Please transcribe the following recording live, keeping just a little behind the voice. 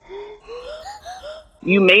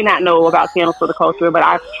you may not know about Candles for the Culture, but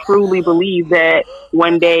I truly believe that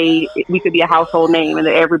one day we could be a household name and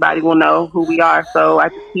that everybody will know who we are. So I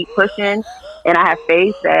just keep pushing, and I have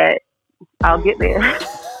faith that I'll get there.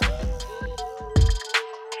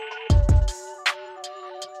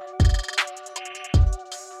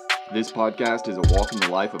 This podcast is a walk in the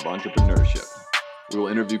life of entrepreneurship. We will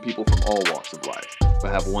interview people from all walks of life,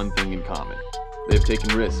 but have one thing in common. They have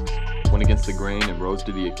taken risks, went against the grain, and rose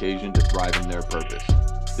to the occasion to thrive in their purpose.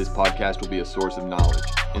 This podcast will be a source of knowledge,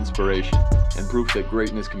 inspiration, and proof that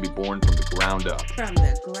greatness can be born from the ground up. From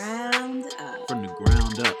the ground up. From the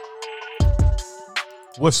ground up.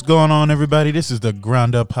 What's going on, everybody? This is the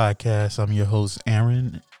Ground Up Podcast. I'm your host,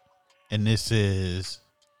 Aaron, and this is...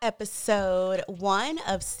 Episode 1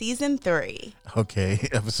 of Season 3. Okay,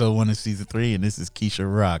 episode 1 of Season 3, and this is Keisha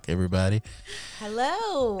Rock, everybody.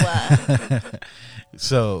 Hello.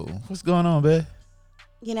 So, what's going on, babe?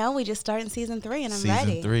 You know, we just started Season 3, and I'm Season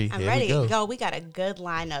ready. 3, I'm here ready. we go. Yo, we got a good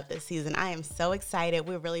lineup this season. I am so excited.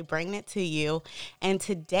 We're really bringing it to you. And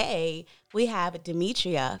today, we have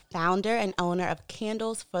Demetria, founder and owner of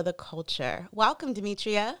Candles for the Culture. Welcome,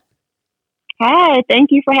 Demetria. Hi, thank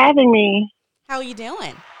you for having me. How are you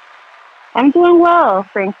doing? I'm doing well,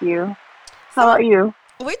 thank you. How about you?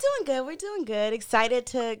 We're doing good. We're doing good. Excited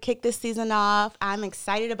to kick this season off. I'm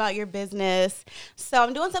excited about your business. So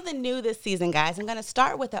I'm doing something new this season, guys. I'm going to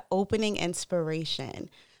start with the opening inspiration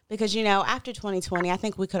because, you know, after 2020, I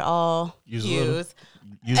think we could all use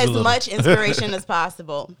as much inspiration as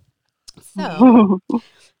possible. So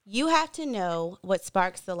you have to know what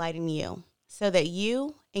sparks the light in you so that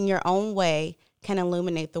you, in your own way, can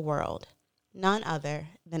illuminate the world. None other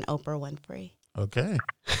than Oprah Winfrey. Okay.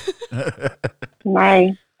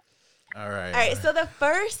 Nice. All right. All right. So the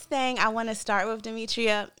first thing I want to start with,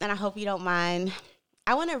 Demetria, and I hope you don't mind,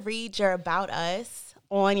 I want to read your About Us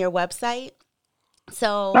on your website.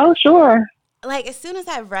 So, Oh, sure. like, as soon as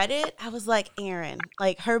I read it, I was like, Aaron,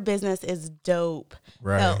 like, her business is dope.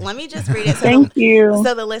 Right. So let me just read it Thank you.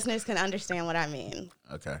 so the listeners can understand what I mean.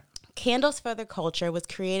 Okay. Candles for the Culture was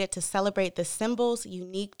created to celebrate the symbols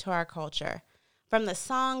unique to our culture. From the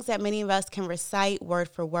songs that many of us can recite word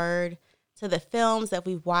for word to the films that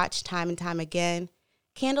we've watched time and time again,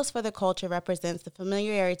 Candles for the Culture represents the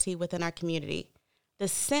familiarity within our community. The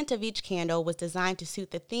scent of each candle was designed to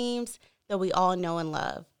suit the themes that we all know and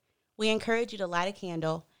love. We encourage you to light a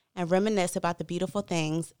candle and reminisce about the beautiful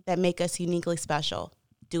things that make us uniquely special.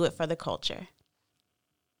 Do it for the culture.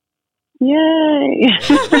 Yay.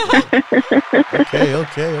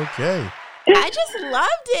 Okay. I just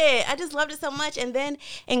loved it. I just loved it so much. And then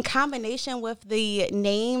in combination with the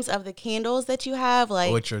names of the candles that you have,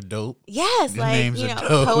 like, Which are dope. yes, Your like, names you are know,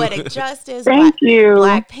 dope. Poetic Justice, Thank you.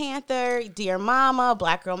 Black Panther, Dear Mama,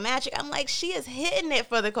 Black Girl Magic. I'm like, she is hitting it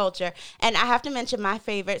for the culture. And I have to mention my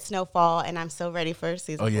favorite, Snowfall, and I'm so ready for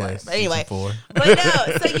season 4. Yes. But anyway, Season 4. but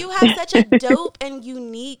no, so you have such a dope and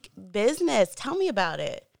unique business. Tell me about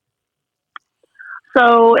it.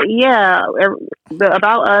 So, yeah, the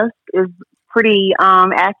About Us is pretty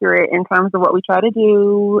accurate in terms of what we try to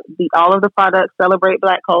do. All of the products celebrate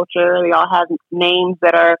Black culture. They all have names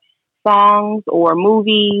that are songs or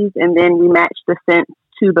movies, and then we match the scents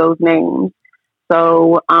to those names.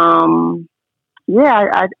 So, I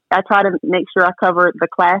try to make sure I cover the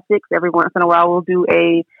classics. Every once in a while, we'll do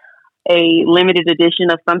a limited edition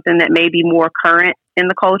of something that may be more current in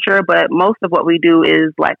the culture, but most of what we do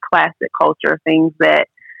is like classic culture, things that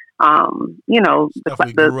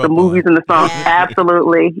the movies and the songs. Yeah.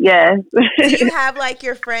 Absolutely. Yes. Do you have like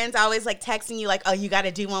your friends always like texting you like, oh, you got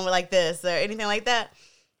to do one with like this or anything like that?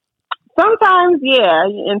 Sometimes, yeah.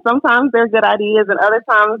 And sometimes they're good ideas and other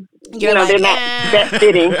times, You're like, they're not that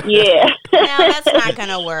fitting. Yeah. No, that's not going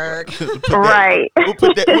to work. Right.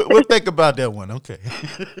 We'll think about that one. Okay.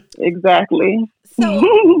 Exactly.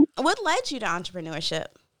 So what led you to entrepreneurship?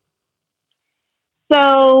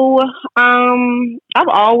 So, I've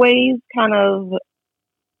always kind of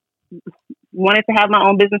wanted to have my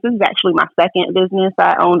own business. This is actually my second business.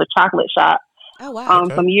 I owned a chocolate shop Oh, wow.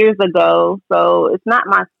 Okay. some years ago. So it's not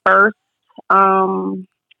my first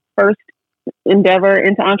endeavor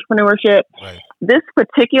into entrepreneurship. Right. This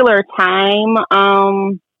particular time,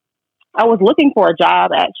 I was looking for a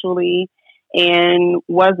job actually, and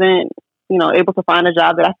wasn't, able to find a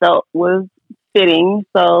job that I felt was fitting.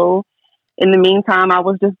 So in the meantime, I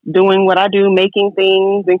was just doing what I do, making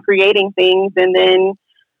things and creating things. And then,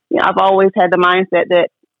 I've always had the mindset that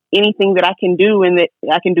anything that I can do and that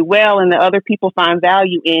I can do well and that other people find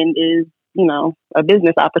value in is, a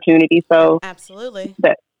business opportunity. So Absolutely.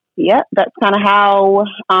 that's kind of how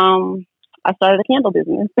I started a candle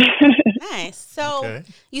business. Nice. So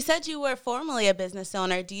you said you were formerly a business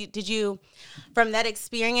owner. Did you, from that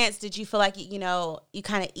experience, did you feel like, you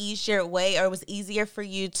kind of eased your way, or it was easier for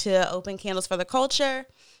you to open Candles for the Culture?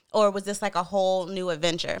 Or was this like a whole new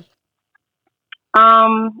adventure?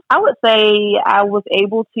 I would say I was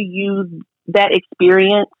able to use that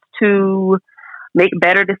experience to make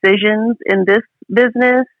better decisions in this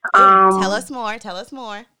business. Tell us more.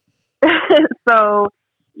 So,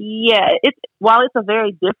 yeah, while it's a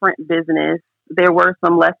very different business, there were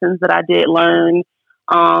some lessons that I did learn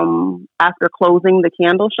after closing the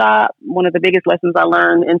candle shop. One of the biggest lessons I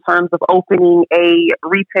learned in terms of opening a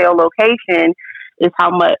retail location is how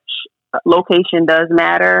much location does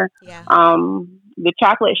matter. Yeah. The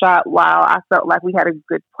chocolate shop, while I felt like we had a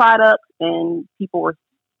good product and people were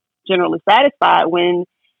generally satisfied when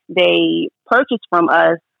they purchased from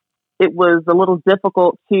us, it was a little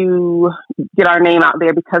difficult to get our name out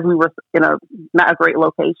there because we were in not a great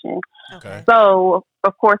location. Okay. So,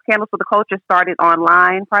 of course, Candles for the Culture started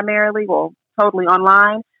online primarily, well, totally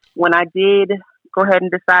online. When I did go ahead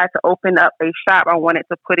and decide to open up a shop, I wanted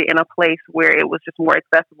to put it in a place where it was just more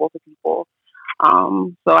accessible to people.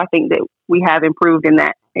 So I think that we have improved in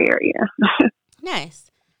that area. Nice.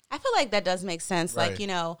 I feel like that does make sense. Right.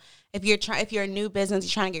 Like, if you're a new business,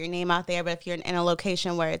 you're trying to get your name out there, but if you're in a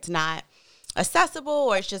location where it's not accessible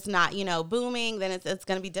or it's just not, booming, then it's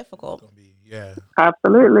going to be difficult. Yeah.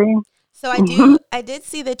 Absolutely. So I did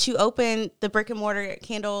see that you opened the brick and mortar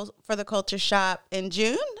Candles for the Culture shop in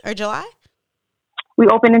June or July. We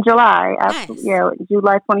opened in July. Nice. Yeah,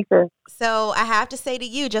 July 25th. So I have to say to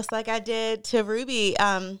you, just like I did to Ruby,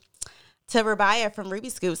 to Rabia from Ruby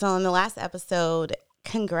Scoops on the last episode,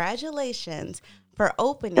 congratulations for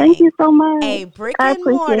opening. Thank you so much. A brick and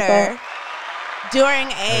mortar during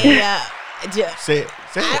a. Say it.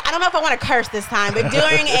 I don't know if I want to curse this time, but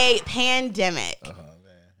during a pandemic.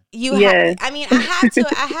 Yes.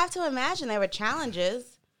 I have to imagine there were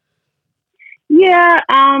challenges. Yeah,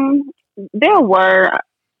 there were.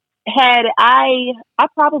 I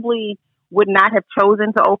probably would not have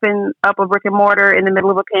chosen to open up a brick and mortar in the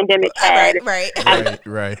middle of a pandemic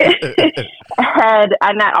Right. had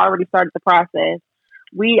I not already started the process.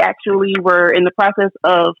 We actually were in the process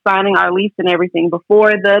of signing our lease and everything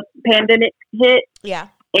before the pandemic hit. Yeah.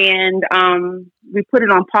 And we put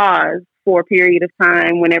it on pause for a period of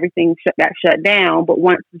time when everything got shut down. But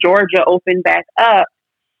once Georgia opened back up,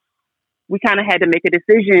 we kind of had to make a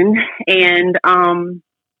decision. And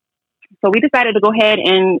so we decided to go ahead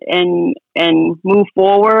and move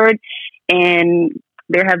forward. And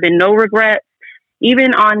there have been no regrets,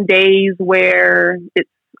 even on days where it's,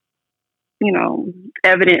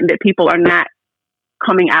 evident that people are not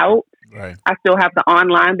coming out. Right. I still have the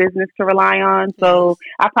online business to rely on. So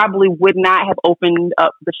I probably would not have opened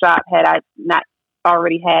up the shop had I not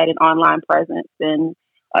already had an online presence and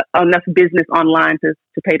enough business online to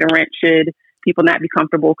pay the rent should people not be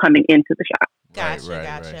comfortable coming into the shop.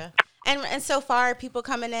 Gotcha. Right. And so far, are people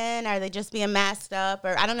coming in? Are they just being masked up?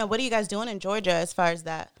 Or I don't know. What are you guys doing in Georgia as far as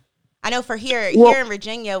that? I know for here in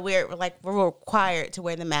Virginia, we're required to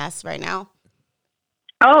wear the masks right now.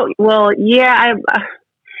 Oh, well, yeah.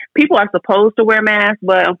 People are supposed to wear masks,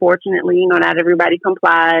 but unfortunately, not everybody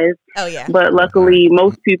complies. Oh, yeah. But luckily,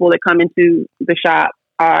 most people that come into the shop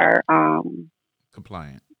are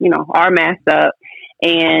compliant. Are masked up.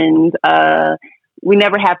 And we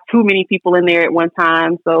never have too many people in there at one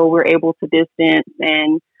time, so we're able to distance.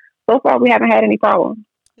 And so far, we haven't had any problems.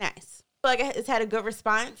 Nice. Like it's had a good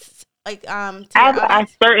response. I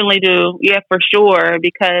certainly do. Yeah, for sure.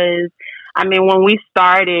 Because when we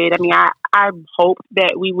started, I hoped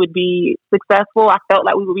that we would be successful. I felt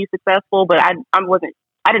like we would be successful, but I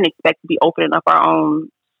didn't expect to be opening up our own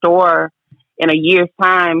store in a year's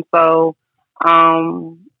time. So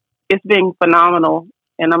it's been phenomenal,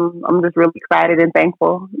 and I'm just really excited and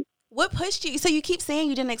thankful. What pushed you? So you keep saying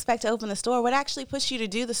you didn't expect to open the store. What actually pushed you to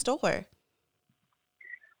do the store?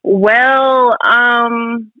 Well,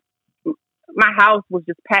 my house was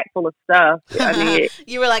just packed full of stuff.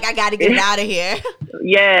 You were like, I got to get out of here.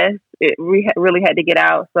 Yes, we really had to get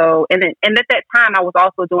out. So, and at that time, I was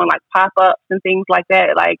also doing like pop-ups and things like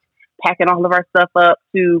that, like packing all of our stuff up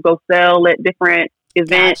to go sell at different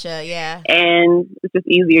events. Gotcha, yeah. And it's just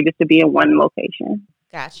easier just to be in one location.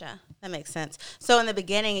 Gotcha. That makes sense. So in the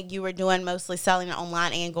beginning, you were doing mostly selling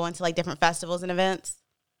online and going to like different festivals and events?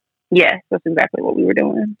 Yes, that's exactly what we were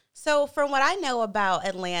doing. So from what I know about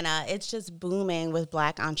Atlanta, it's just booming with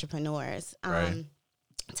Black entrepreneurs. Right.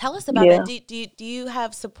 Tell us about that. Do you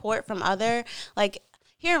have support from other, like,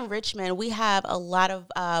 Here in Richmond, we have a lot of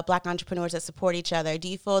Black entrepreneurs that support each other. Do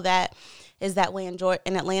you feel that is that way in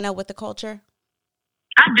Atlanta with the culture?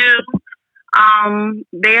 I do.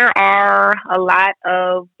 There are a lot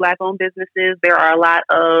of Black-owned businesses. There are a lot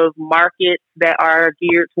of markets that are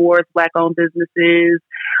geared towards Black-owned businesses.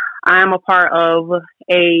 I'm a part of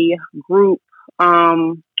a group.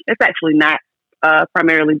 It's actually not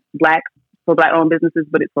primarily for Black-owned businesses,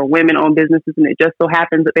 but it's for women-owned businesses, and it just so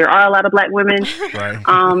happens that there are a lot of Black women Right.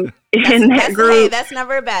 in that group. Hey, that's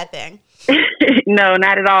never a bad thing. No,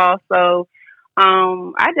 not at all. So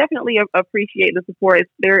I definitely appreciate the support.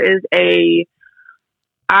 There is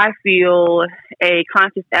I feel, a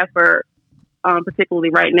conscious effort, particularly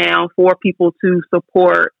right now, for people to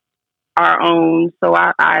support our own. So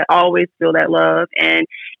I always feel that love. And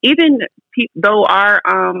even though our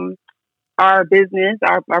business,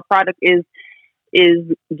 our product is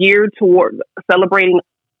geared toward celebrating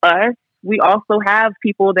us, we also have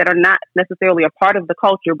people that are not necessarily a part of the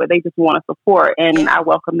culture, but they just want to support. And Yeah. I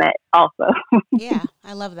welcome that also. Yeah,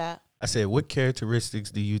 I love that. I said, what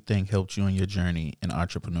characteristics do you think helped you on your journey in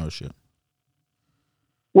entrepreneurship?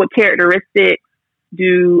 What characteristics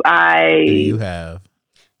do you have?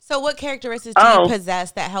 So what characteristics do you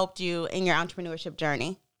possess that helped you in your entrepreneurship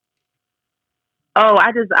journey? Oh,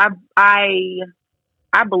 I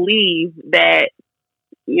believe that,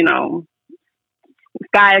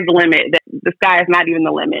 sky is the limit. That the sky is not even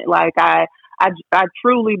the limit. Like I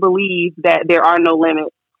truly believe that there are no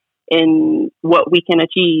limits in what we can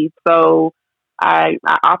achieve. So I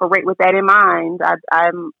operate with that in mind.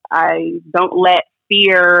 I don't let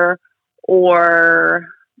fear or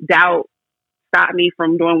doubt stop me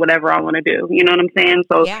from doing whatever I want to do. You know what I'm saying?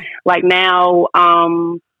 So like now,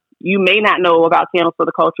 you may not know about Candles for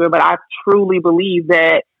the Culture, but I truly believe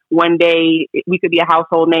that one day we could be a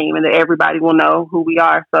household name and that everybody will know who we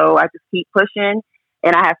are. So I just keep pushing,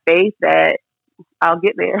 and I have faith that I'll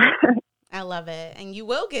get there. I love it. And you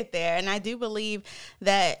will get there. And I do believe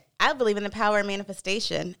that I believe in the power of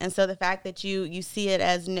manifestation. And so the fact that you see it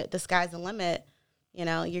as the sky's the limit,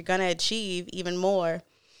 you're going to achieve even more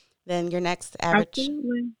than your next average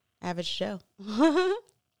Joe.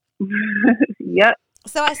 Yep.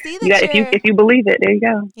 So I see that if you believe it, there you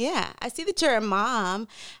go. Yeah, I see that you're a mom.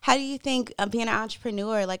 How do you think being an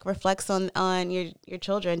entrepreneur reflects on your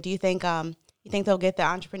children? Do you think they'll get the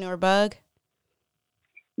entrepreneur bug?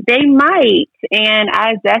 They might, and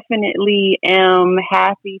I definitely am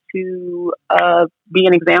happy to be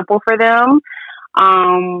an example for them.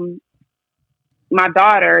 My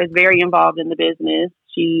daughter is very involved in the business.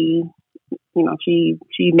 She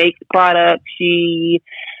makes products. She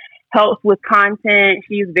helps with content.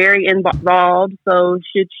 She's very involved. So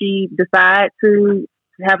should she decide to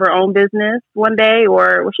have her own business one day,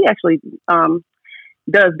 she actually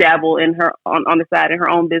does dabble in her on the side in her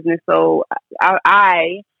own business. So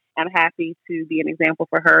I am happy to be an example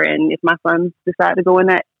for her. And if my sons decide to go in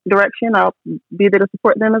that direction, I'll be there to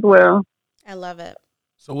support them as well. I love it.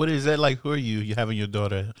 So what is that like? Who are you? You having your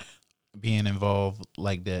daughter being involved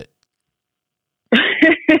like that?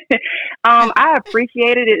 I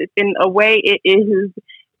appreciated it in a way. It is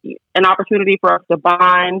an opportunity for us to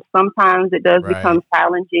bond. Sometimes it does become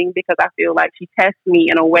challenging because I feel like she tests me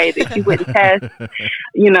in a way that she wouldn't test,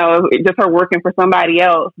 just her working for somebody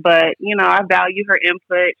else. But, I value her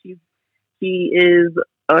input. She is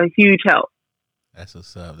a huge help. That's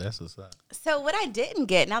what's up. So what I didn't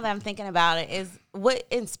get, now that I'm thinking about it, is what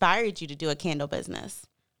inspired you to do a candle business?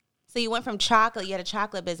 So you went from chocolate, you had a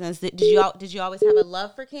chocolate business. Did you always have a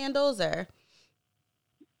love for candles, or?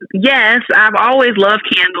 Yes, I've always loved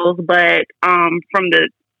candles, but from the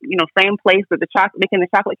same place that making the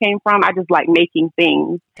chocolate came from, I just like making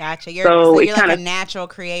things. Gotcha. So you're like a natural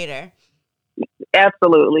creator.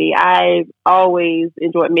 Absolutely. I've always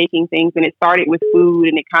enjoyed making things, and it started with food,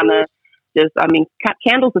 and it kind of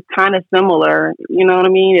candles is kind of similar. You know what I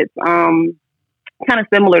mean? It's kind of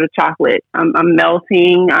similar to chocolate. I'm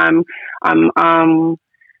melting. I'm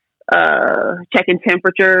checking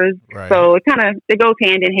temperatures. Right. So it goes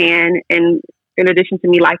hand in hand. And in addition to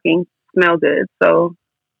me liking smell good, so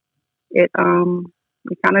it kind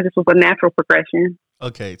of just was a natural progression.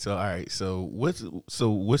 Okay, so all right. So what's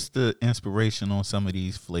the inspiration on some of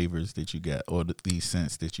these flavors that you got, or these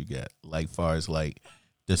scents that you got? Like far as like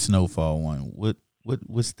the Snowfall one.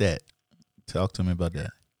 What's that? Talk to me about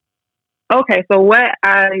that. Okay, so what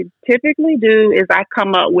I typically do is I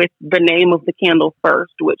come up with the name of the candle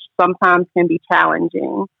first, which sometimes can be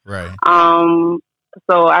challenging. Right.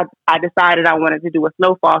 So I decided I wanted to do a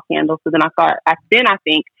Snowfall candle. So then I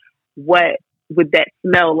think, what would that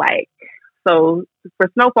smell like? So for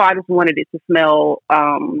Snowfall, I just wanted it to smell,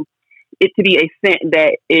 it to be a scent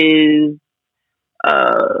that is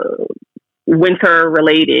winter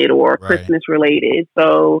related or Right. Christmas related.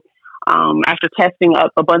 So after testing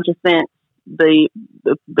up a bunch of scents, the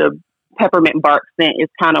peppermint bark scent is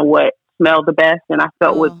kind of what smelled the best, and I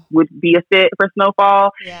felt would be a fit for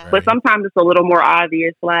Snowfall. Yeah. But sometimes it's a little more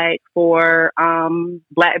obvious, like for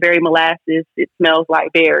blackberry molasses, it smells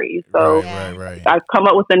like berries. So Right. I come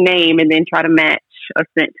up with a name and then try to match a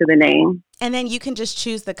scent to the name. And then you can just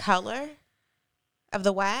choose the color of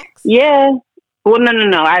the wax? Yeah. Well, no.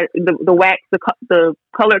 The wax, the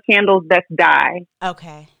colored candles, that's dye.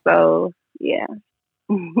 Okay. So, yeah.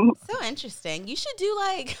 So interesting. You should do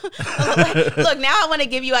like look, now I want to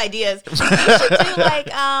give you ideas. You should do like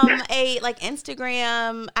a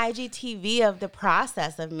Instagram IGTV of the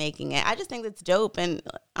process of making it. I just think that's dope, and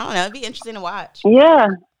I don't know, it'd be interesting to watch. Yeah.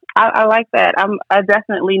 I like that. I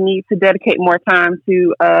definitely need to dedicate more time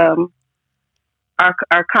to our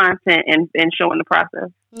content and showing the process.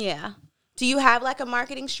 Yeah. Do you have like a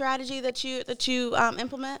marketing strategy that you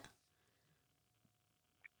implement?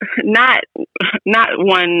 Not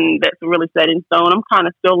one that's really set in stone. I'm kind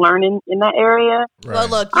of still learning in that area. Right. Well,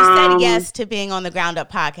 look, you said yes to being on the Ground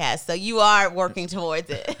Up podcast, so you are working towards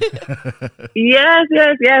it. Yes.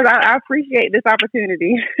 I appreciate this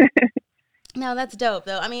opportunity. No, that's dope,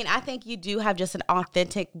 though. I mean, I think you do have just an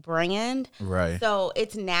authentic brand. Right. So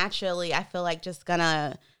it's naturally, I feel like, you're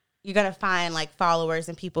going to find like followers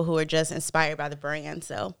and people who are just inspired by the brand.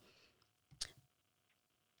 So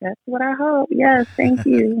that's what I hope. Yes, thank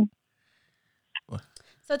you.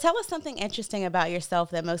 So tell us something interesting about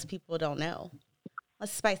yourself that most people don't know.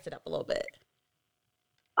 Let's spice it up a little bit.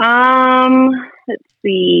 Let's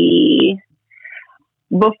see.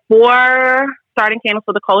 Before starting Candles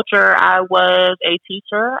for the Culture, I was a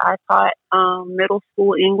teacher. I taught middle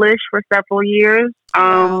school English for several years.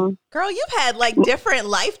 Wow. Girl, you've had like different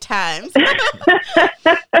lifetimes.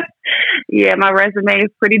 Yeah, my resume is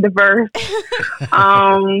pretty diverse.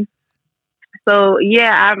 So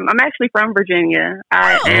yeah, I'm actually from Virginia.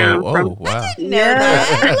 I am from. Wow. I didn't know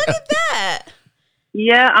that. Look at that.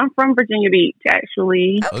 Yeah, I'm from Virginia Beach,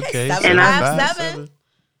 actually. Okay, And 757.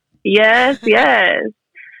 Yes.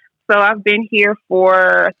 So I've been here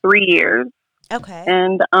for 3 years. Okay.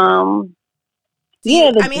 And have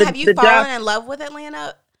you fallen in love with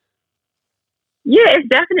Atlanta? Yeah, it's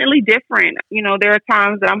definitely different. You know, there are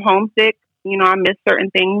times that I'm homesick. You know, I miss certain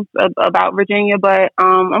things about Virginia, but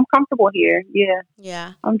I'm comfortable here. Yeah.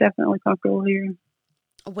 Yeah. I'm definitely comfortable here.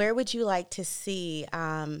 Where would you like to see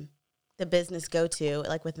the business go to,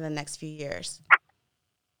 like within the next few years?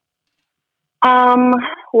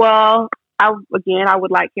 Well, I would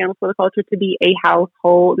like Candles for the Culture to be a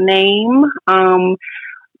household name.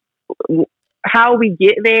 How we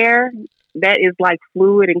get there, that is like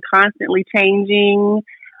fluid and constantly changing.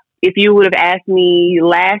 If you would have asked me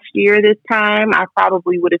last year this time, I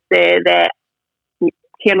probably would have said that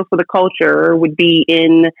Candles for the Culture would be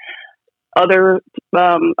in other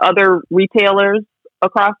retailers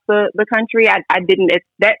across the country. I didn't at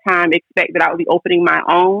that time expect that I would be opening my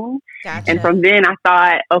own. Gotcha. And from then I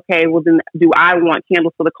thought, okay, well then do I want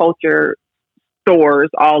Candles for the Culture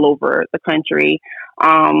stores all over the country?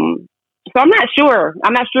 So I'm not sure.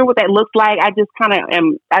 I'm not sure what that looks like. I just I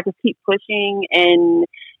just keep pushing, and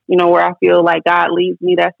you know, where I feel like God leads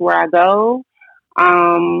me, that's where I go.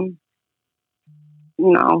 You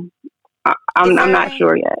know, I'm not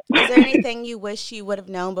sure yet. Is there anything you wish you would have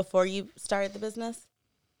known before you started the business?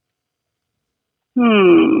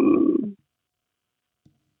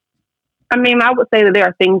 I mean, I would say that there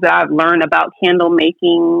are things that I've learned about candle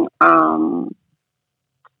making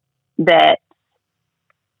that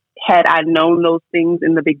had I known those things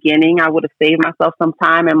in the beginning, I would have saved myself some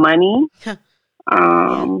time and money.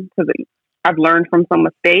 Because I've learned from some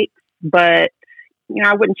mistakes, but you know,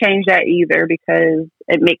 I wouldn't change that either because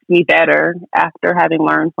it makes me better after having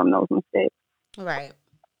learned from those mistakes. Right.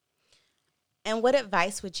 And what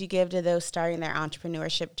advice would you give to those starting their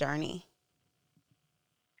entrepreneurship journey?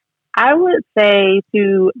 I would say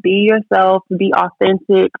to be yourself, be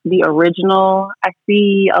authentic, be original. I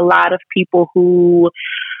see a lot of people who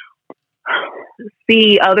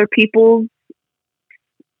see other people's,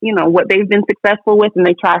 you know, what they've been successful with, and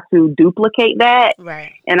they try to duplicate that.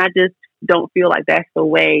 Right. And I just don't feel like that's the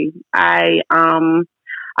way. I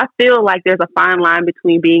feel like there's a fine line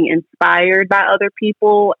between being inspired by other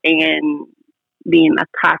people and being a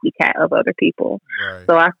copycat of other people. Right.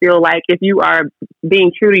 So I feel like if you are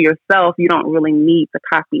being true to yourself, you don't really need to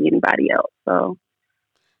copy anybody else. So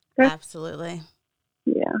absolutely.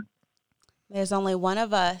 Yeah. There's only one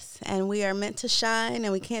of us, and we are meant to shine,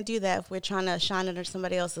 and we can't do that if we're trying to shine under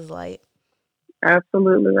somebody else's light.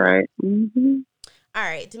 Absolutely right. All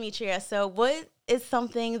right, Demetria. So, what is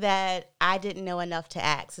something that I didn't know enough to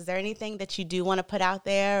ask? Is there anything that you do want to put out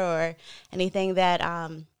there, or anything that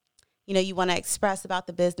you want to express about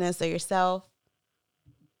the business or yourself?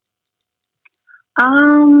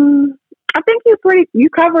 I think you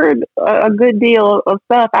covered a good deal of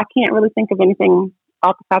stuff. I can't really think of anything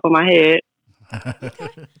off the top of my head. Okay.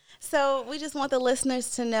 So, we just want the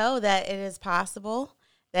listeners to know that it is possible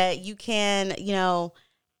that you can,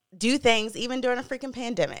 do things even during a freaking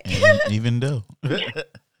pandemic. Even though.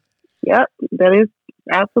 Yep, that is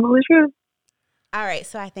absolutely true. All right,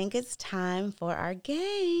 so I think it's time for our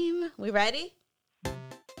game. We ready?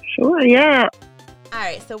 Sure, yeah. All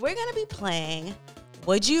right, so we're going to be playing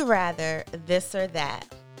Would You Rather This or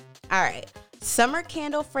That. All right, summer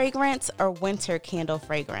candle fragrance or winter candle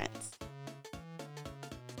fragrance?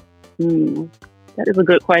 That is a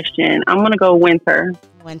good question. I'm going to go winter.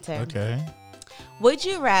 Winter. Okay. Would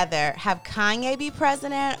you rather have Kanye be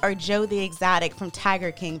president or Joe the Exotic from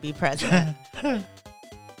Tiger King be president?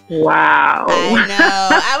 Wow. I know.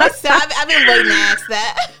 I've been waiting to ask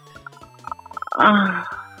that.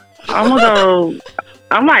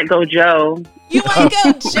 I might go Joe. You might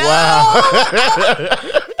go Joe? Wow.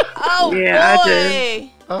 Oh, Yeah,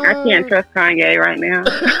 boy. I can't trust Kanye right now.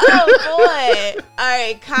 Oh, boy. All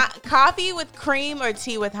right. Coffee with cream or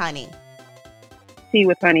tea with honey? Tea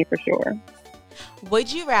with honey for sure.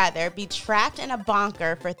 Would you rather be trapped in a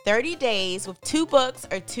bunker for 30 days with 2 books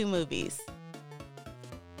or 2 movies?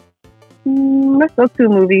 Let's go 2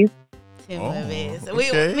 movies. 2 Oh, movies.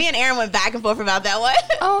 okay. Me and Aaron went back and forth about that one.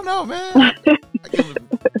 I don't know, man.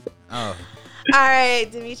 All right,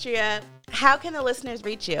 Demetria, how can the listeners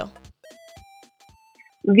reach you?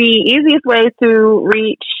 The easiest way to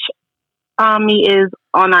reach me is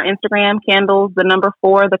on our Instagram, candles,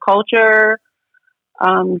 4, the culture.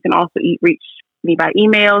 You can also reach me by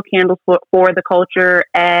email,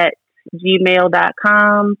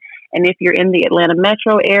 candlesfortheculture@gmail.com. And if you're in the Atlanta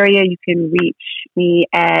metro area, you can reach me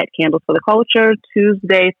at Candles for the Culture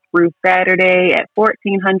Tuesday through Saturday at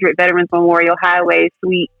 1400 Veterans Memorial Highway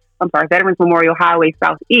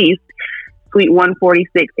Southeast, Suite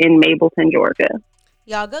 146 in Mableton, Georgia.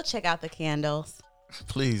 Y'all go check out the candles.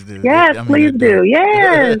 Please do. Yes, please do.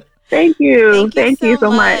 Yes. Thank you. Thank you so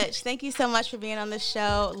much. Thank you so much for being on the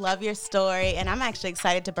show. Love your story. And I'm actually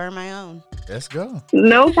excited to burn my own. Let's go.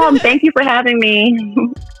 No problem. Thank you for having me.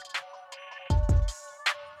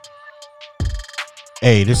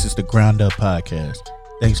 Hey, this is the Ground Up Podcast.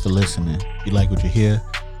 Thanks for listening. If you like what you hear,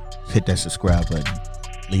 hit that subscribe button.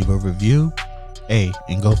 Leave a review. Hey,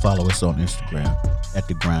 and go follow us on Instagram at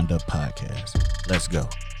the Ground Up Podcast. Let's go.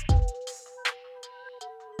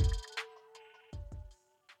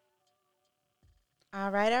 All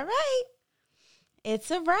right.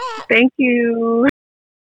 It's a wrap. Thank you.